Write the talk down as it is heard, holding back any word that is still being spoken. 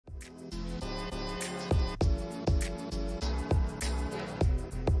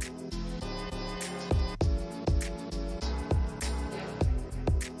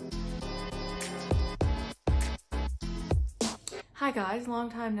Hi guys, long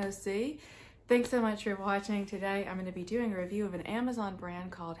time no see. Thanks so much for watching. Today I'm going to be doing a review of an Amazon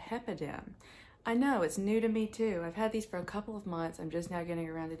brand called Hepidem. I know, it's new to me too. I've had these for a couple of months. I'm just now getting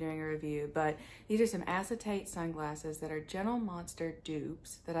around to doing a review, but these are some acetate sunglasses that are Gentle Monster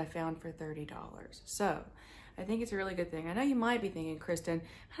dupes that I found for $30. So I think it's a really good thing. I know you might be thinking, Kristen,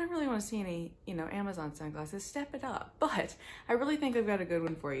 I don't really want to see any, Amazon sunglasses. Step it up. But I really think I've got a good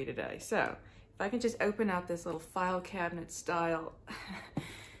one for you today. So if I can just open up this little file cabinet style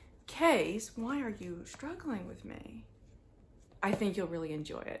case, why are you struggling with me? I think you'll really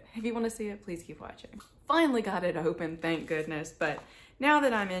enjoy it. If you want to see it, please keep watching. Finally got it open, thank goodness. But now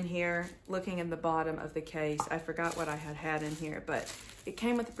that I'm in here looking in the bottom of the case, I forgot what I had in here, but it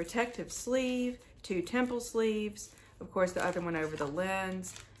came with a protective sleeve, 2 temple sleeves, of course the other one over the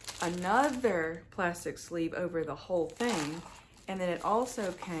lens, another plastic sleeve over the whole thing, and then it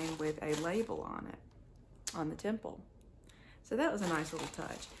also came with a label on it, on the temple. So that was a nice little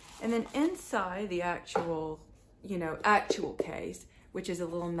touch. And then inside the actual case, which is a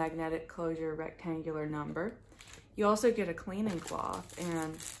little magnetic closure rectangular number, you also get a cleaning cloth.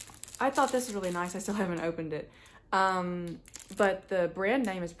 And I thought this was really nice. I still haven't opened it. But the brand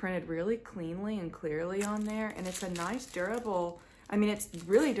name is printed really cleanly and clearly on there. And it's a nice durable, it's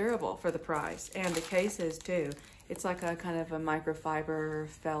really durable for the price. And the case is too. It's like a kind of a microfiber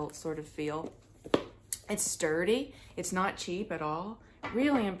felt sort of feel. It's sturdy. It's not cheap at all.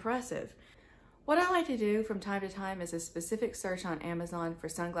 Really impressive. What I like to do from time to time is a specific search on Amazon for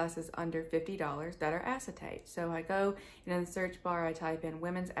sunglasses under $50 that are acetate. So I go and in the search bar, I type in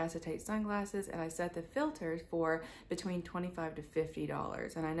women's acetate sunglasses and I set the filters for between $25 to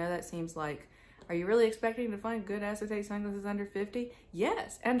 $50. And I know that seems like, are you really expecting to find good acetate sunglasses under $50?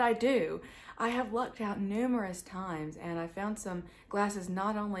 Yes, and I do. I have lucked out numerous times and I found some glasses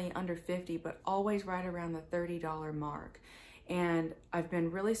not only under $50, but always right around the $30 mark. And I've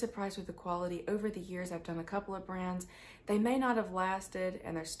been really surprised with the quality. Over the years, I've done a couple of brands. They may not have lasted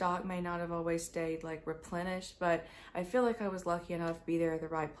and their stock may not have always stayed like replenished, but I feel like I was lucky enough to be there at the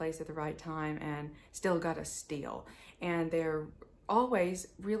right place at the right time and still got a steal. And they're always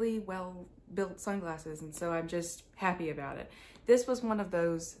really well built sunglasses, and so I'm just happy about it. This was one of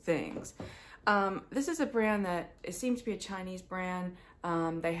those things. This is a brand that, it seems to be a Chinese brand.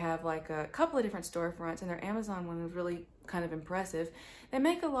 They have like a couple of different storefronts, and their Amazon one was really kind of impressive. They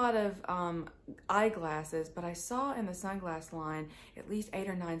make a lot of eyeglasses, but I saw in the sunglass line at least 8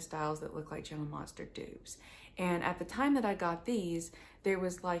 or 9 styles that look like Gentle Monster dupes. And at the time that I got these, there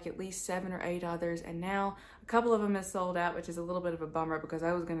was like at least 7 or 8 others, and now a couple of them is sold out, which is a little bit of a bummer because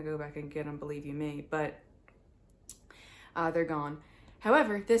I was gonna go back and get them, believe you me, but they're gone.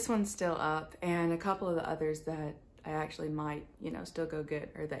 However, this one's still up, and a couple of the others that I actually might, still go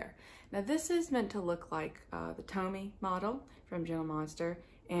get are there. Now this is meant to look like the Tommy model from Gentle Monster,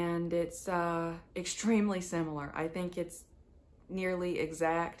 and it's extremely similar. I think it's nearly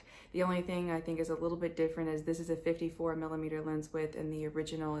exact. The only thing I think is a little bit different is this is a 54 millimeter lens width and the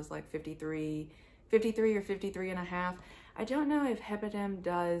original is like 53 or 53 and a half. I don't know if Hepidem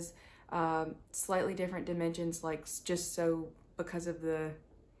does slightly different dimensions, like just so because of the,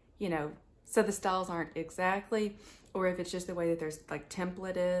 so the styles aren't exactly, or if it's just the way that there's like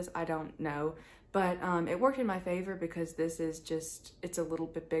template is, I don't know. But it worked in my favor because this is just, it's a little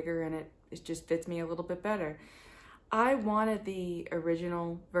bit bigger and it just fits me a little bit better. I wanted the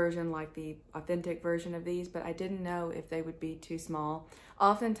original version, like the authentic version of these, but I didn't know if they would be too small.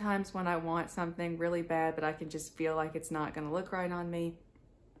 Oftentimes when I want something really bad, but I can just feel like it's not gonna look right on me,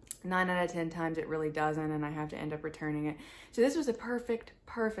 9 out of 10 times it really doesn't, and I have to end up returning it. So this was a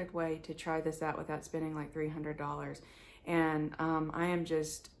perfect way to try this out without spending like $300. And I am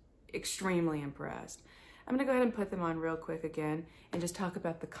just extremely impressed. I'm gonna go ahead and put them on real quick again and just talk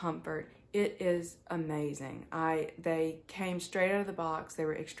about the comfort. It is amazing. They came straight out of the box. They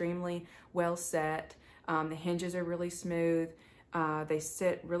were extremely well set. The hinges are really smooth. They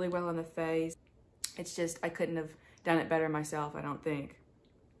sit really well on the face. It's just, I couldn't have done it better myself, I don't think.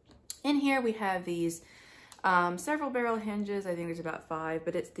 In here we have these several barrel hinges. I think there's about 5,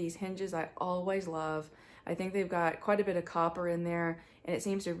 but it's these hinges I always love. I think they've got quite a bit of copper in there, and it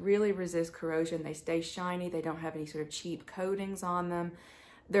seems to really resist corrosion. They stay shiny. They don't have any sort of cheap coatings on them.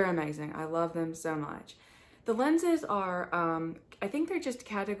 They're amazing. I love them so much. The lenses are, I think they're just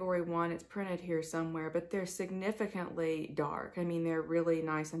category 1. It's printed here somewhere, but they're significantly dark. They're really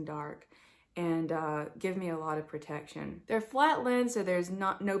nice and dark and give me a lot of protection. They're flat lens, so there's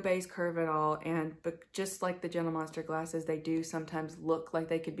no base curve at all, but just like the Gentle Monster glasses, they do sometimes look like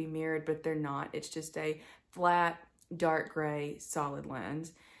they could be mirrored, but they're not. It's just a flat, dark gray, solid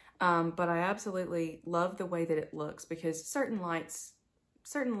lens. but I absolutely love the way that it looks, because certain light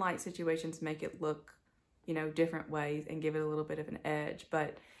situations make it look, you know, different ways and give it a little bit of an edge,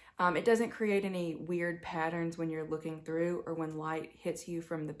 but it doesn't create any weird patterns when you're looking through, or when light hits you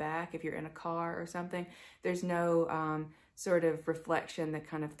from the back if you're in a car or something. There's no sort of reflection that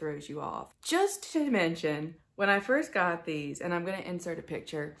kind of throws you off. Just to mention, when I first got these, and I'm going to insert a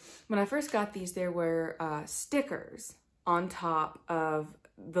picture, when I first got these, there were stickers on top of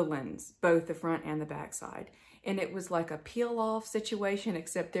the lens, both the front and the back side. And it was like a peel off situation,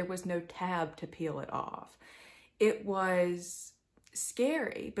 except there was no tab to peel it off. It was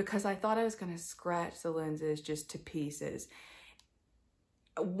scary because I thought I was going to scratch the lenses just to pieces.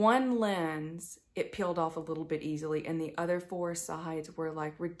 One lens, it peeled off a little bit easily, and the other 4 sides were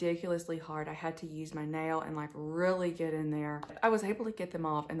like ridiculously hard. I had to use my nail and like really get in there. I was able to get them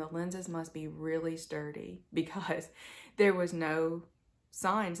off, and the lenses must be really sturdy because there was no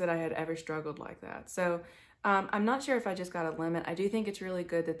signs that I had ever struggled like that. So I'm not sure if I just got a limit. I do think it's really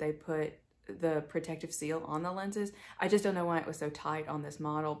good that they put the protective seal on the lenses. I just don't know why it was so tight on this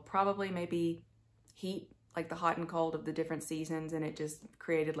model. Probably maybe heat, like the hot and cold of the different seasons, and it just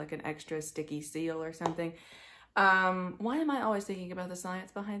created like an extra sticky seal or something. Why am I always thinking about the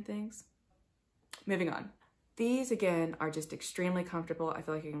science behind things? Moving on. These again are just extremely comfortable. I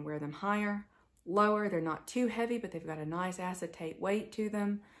feel like you can wear them higher, lower. They're not too heavy, but they've got a nice acetate weight to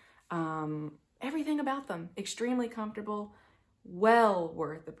them. Everything about them, extremely comfortable, well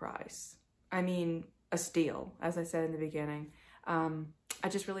worth the price. I mean, a steal, as I said in the beginning. I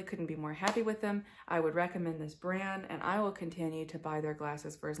just really couldn't be more happy with them. I would recommend this brand, and I will continue to buy their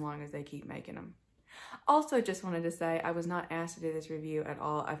glasses for as long as they keep making them. Also, just wanted to say, I was not asked to do this review at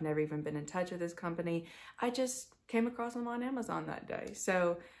all. I've never even been in touch with this company. I just came across them on Amazon that day.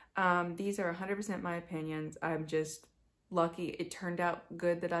 So these are 100% my opinions. I'm just lucky it turned out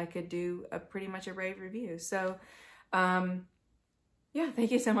good that I could do pretty much a rave review. So yeah,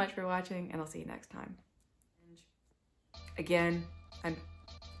 thank you so much for watching, and I'll see you next time. Again, I'm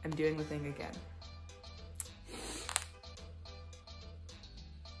doing the thing again.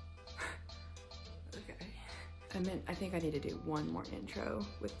 Okay. I think I need to do one more intro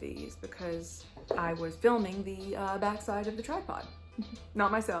with these because I was filming the backside of the tripod,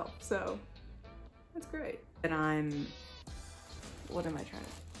 not myself, so that's great. And what am I trying to,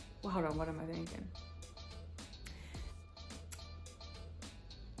 well, hold on, what am I thinking?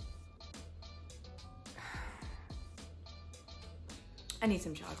 I need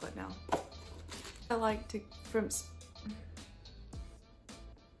some chocolate now. I like to, from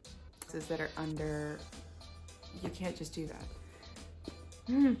that are under, you can't just do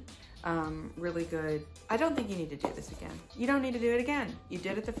that. Really good. I don't think you need to do this again. You don't need to do it again. You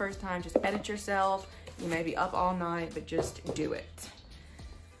did it the first time, just edit yourself. You may be up all night, but just do it.